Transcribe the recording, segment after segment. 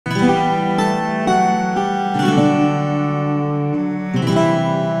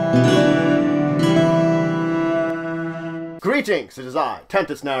Greetings, it is I,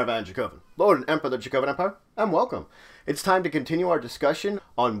 Tentus Naravan Dracovin, Lord and Emperor of the Dracovin Empire, and welcome. It's time to continue our discussion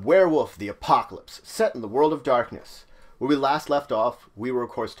on Werewolf the Apocalypse, set in the world of darkness. Where we last left off, we were of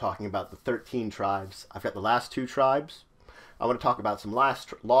course talking about the 13 tribes. I've got the last 2 tribes. I want to talk about some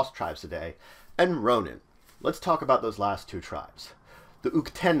lost tribes today, and Ronin. Let's talk about those last 2 tribes. The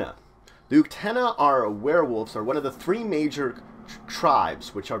WtA. The WtA are werewolves, are one of the 3 major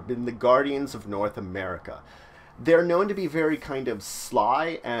tribes which have been the guardians of North America. They're known to be very kind of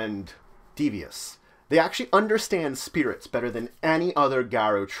sly and devious. They actually understand spirits better than any other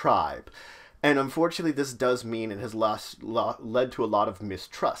garou tribe. And unfortunately, this does mean it has led to a lot of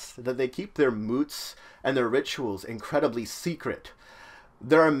mistrust, that they keep their moots and their rituals incredibly secret.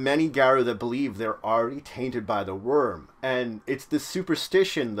 There are many garou that believe they're already tainted by the worm, and it's this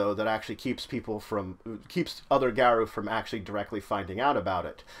superstition, though, that actually keeps other garou from actually directly finding out about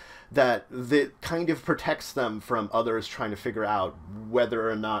it. That kind of protects them from others trying to figure out whether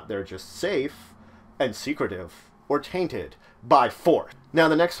or not they're just safe and secretive or tainted by force. Now,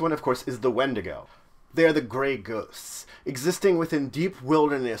 the next one, of course, is the Wendigo. They are the gray ghosts, existing within deep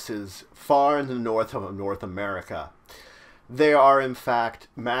wildernesses far in the north of North America. They are, in fact,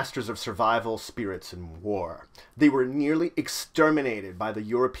 masters of survival spirits in war. They were nearly exterminated by the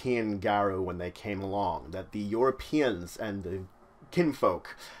European garou when they came along. That the Europeans and the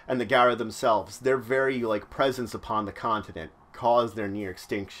Kinfolk and the garou themselves, their very presence upon the continent caused their near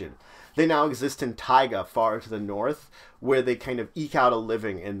extinction. They now exist in taiga far to the north, where they kind of eke out a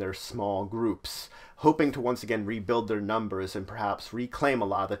living in their small groups, hoping to once again rebuild their numbers and perhaps reclaim a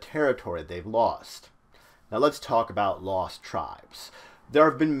lot of the territory they've lost. Now let's talk about lost tribes. There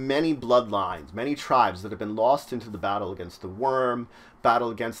have been many bloodlines, many tribes that have been lost into the battle against the worm, battle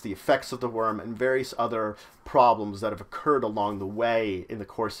against the effects of the worm, and various other problems that have occurred along the way in the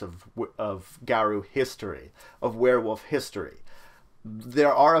course of garou history, of werewolf history.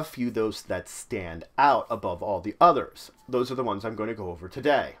 There are a few those that stand out above all the others. Those are the ones I'm going to go over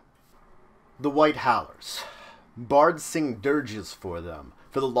today. The White Howlers. Bards sing dirges for them,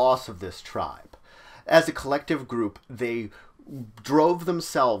 for the loss of this tribe. As a collective group, they drove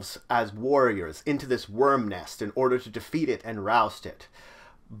themselves as warriors into this worm nest in order to defeat it and roust it.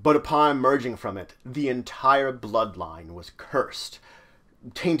 But upon emerging from it, the entire bloodline was cursed,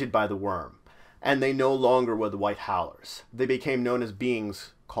 tainted by the worm, and they no longer were the White Howlers. They became known as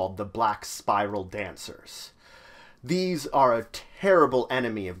beings called the Black Spiral Dancers. These are a terrible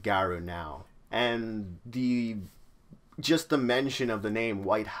enemy of garou now, and just the mention of the name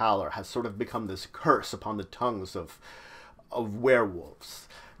White Howler has sort of become this curse upon the tongues of werewolves,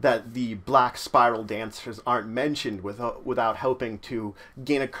 that the Black Spiral Dancers aren't mentioned without helping to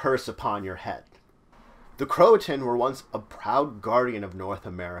gain a curse upon your head. The Croatan were once a proud guardian of North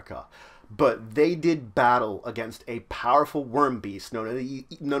America, but they did battle against a powerful worm beast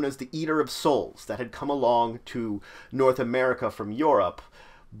known as the Eater of Souls that had come along to North America from Europe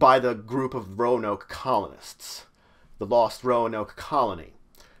by the group of Roanoke colonists, the lost Roanoke colony.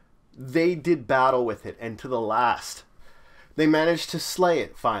 They did battle with it, and to the last, they managed to slay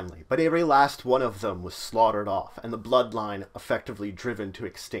it finally, but every last one of them was slaughtered off, and the bloodline effectively driven to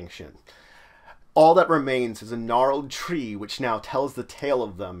extinction. All that remains is a gnarled tree which now tells the tale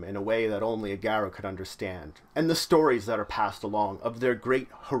of them in a way that only a garou could understand, and the stories that are passed along of their great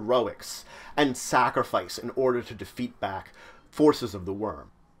heroics and sacrifice in order to defeat back forces of the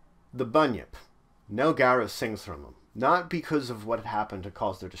worm. The Bunyip. No garou sings from them, not because of what had happened to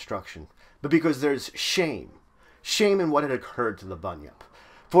cause their destruction, but because there's shame. Shame in what had occurred to the Bunyip.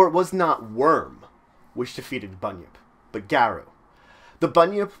 For it was not worm which defeated Bunyip, but garou. The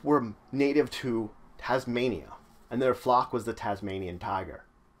Bunyip were native to Tasmania, and their flock was the Tasmanian tiger.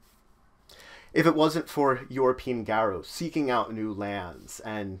 If it wasn't for European garou seeking out new lands,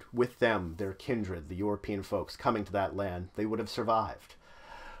 and with them their kindred, the European folks, coming to that land, they would have survived.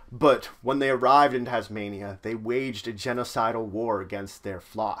 But when they arrived in Tasmania, they waged a genocidal war against their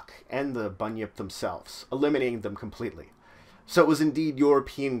flock and the Bunyip themselves, eliminating them completely. So it was indeed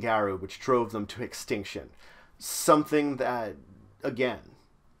European garou which drove them to extinction, something that, again,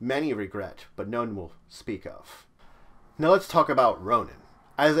 many regret, but none will speak of. Now let's talk about Ronin.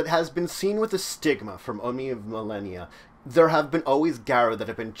 As it has been seen with the stigma from many millennia, there have been always garou that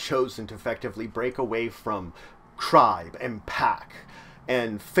have been chosen to effectively break away from tribe and pack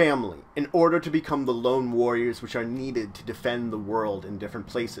and family in order to become the lone warriors which are needed to defend the world in different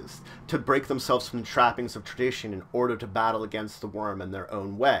places, to break themselves from the trappings of tradition in order to battle against the worm in their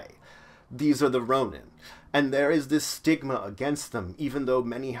own way. These are the Ronin, and there is this stigma against them, even though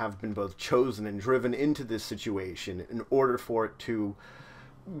many have been both chosen and driven into this situation in order for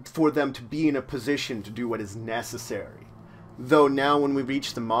them to be in a position to do what is necessary. Though now when we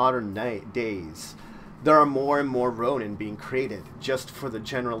reach the modern days, there are more and more Ronin being created just for the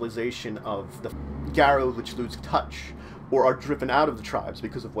generalization of the garou which lose touch or are driven out of the tribes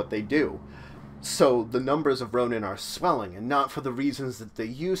because of what they do. So the numbers of Ronin are swelling, and not for the reasons that they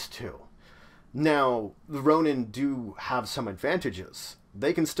used to. Now, the Ronin do have some advantages.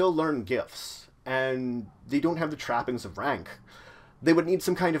 They can still learn gifts, and they don't have the trappings of rank. They would need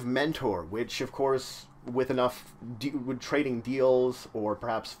some kind of mentor, which, of course, with enough with trading deals, or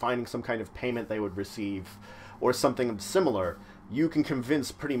perhaps finding some kind of payment they would receive, or something similar, you can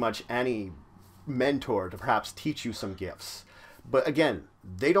convince pretty much any mentor to perhaps teach you some gifts. But again,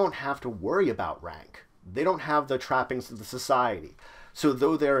 they don't have to worry about rank. They don't have the trappings of the society. So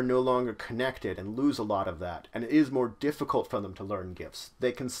though they are no longer connected and lose a lot of that, and it is more difficult for them to learn gifts,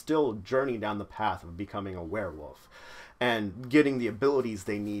 they can still journey down the path of becoming a werewolf and getting the abilities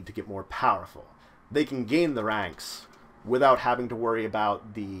they need to get more powerful. They can gain the ranks without having to worry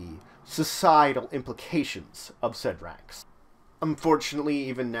about the societal implications of said ranks. Unfortunately,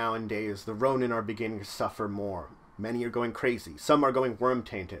 even nowadays, the Ronin are beginning to suffer more. Many are going crazy. Some are going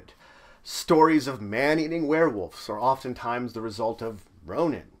worm-tainted. Stories of man-eating werewolves are oftentimes the result of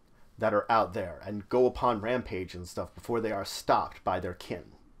Ronin that are out there and go upon rampage and stuff before they are stopped by their kin.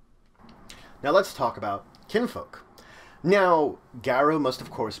 Now let's talk about kinfolk. Now, garou must of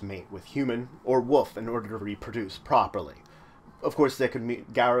course mate with human or wolf in order to reproduce properly. Of course, they could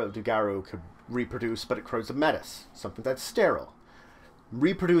meet garou to garou could reproduce, but it creates a metis, something that's sterile.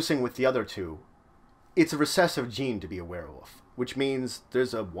 Reproducing with the other two, it's a recessive gene to be a werewolf, which means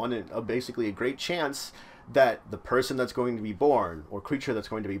there's basically a great chance that the person that's going to be born, or creature that's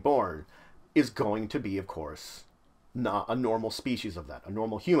going to be born, is going to be, of course, not a normal species of that, a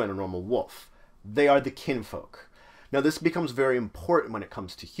normal human, a normal wolf. They are the kinfolk. Now this becomes very important when it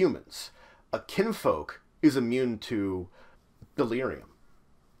comes to humans. A kinfolk is immune to delirium.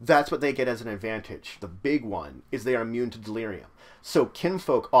 That's what they get as an advantage. The big one is they are immune to delirium. So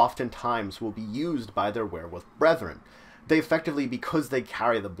kinfolk oftentimes will be used by their werewolf brethren. They effectively, because they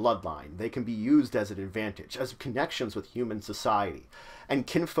carry the bloodline, they can be used as an advantage, as connections with human society. And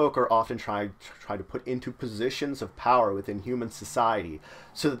kinfolk are often try to put into positions of power within human society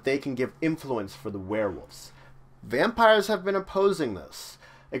so that they can give influence for the werewolves. Vampires have been opposing this,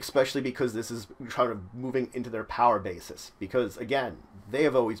 especially because this is kind of moving into their power basis. Because, again, they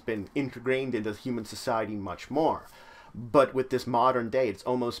have always been ingrained into human society much more. But with this modern day, it's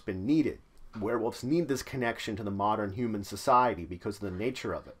almost been needed. Werewolves need this connection to the modern human society because of the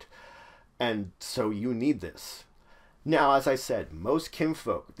nature of it. And so you need this. Now, as I said, most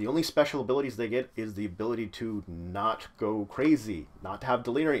kinfolk, the only special abilities they get is the ability to not go crazy, not to have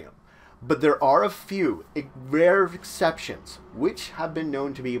delirium. But there are a few rare exceptions which have been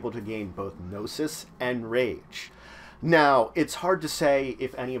known to be able to gain both gnosis and rage. Now, it's hard to say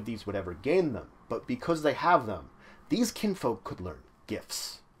if any of these would ever gain them, but because they have them, these kinfolk could learn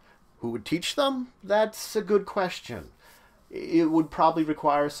gifts. Who would teach them? That's a good question. It would probably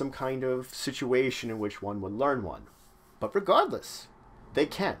require some kind of situation in which one would learn one. But regardless, they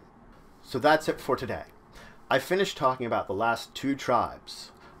can. So that's it for today. I finished talking about the last two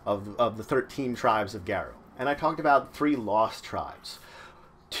tribes of the 13 tribes of garou. And I talked about 3 lost tribes.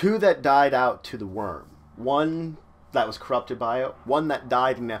 2 that died out to the worm. 1 that was corrupted by it. 1 that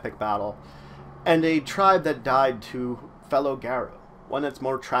died in an epic battle. And a tribe that died to fellow garou. One that's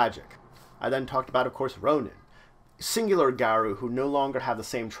more tragic. I then talked about, of course, Ronin. Singular garou who no longer have the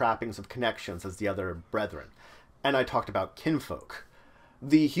same trappings of connections as the other brethren. And I talked about kinfolk.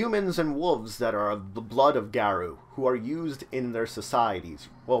 The humans and wolves that are of the blood of garou, who are used in their societies,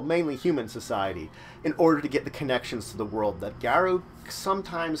 well, mainly human society, in order to get the connections to the world that garou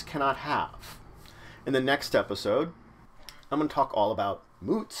sometimes cannot have. In the next episode, I'm going to talk all about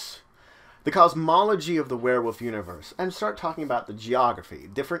moots, the cosmology of the werewolf universe, and start talking about the geography,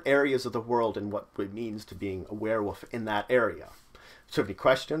 different areas of the world, and what it means to being a werewolf in that area. So if you have any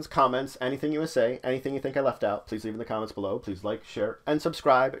questions, comments, anything you want to say, anything you think I left out, please leave in the comments below. Please like, share, and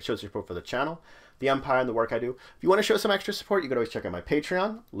subscribe. It shows your support for the channel, the Empire, and the work I do. If you want to show some extra support, you can always check out my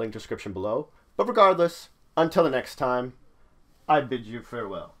Patreon, link description below. But regardless, until the next time, I bid you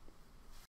farewell.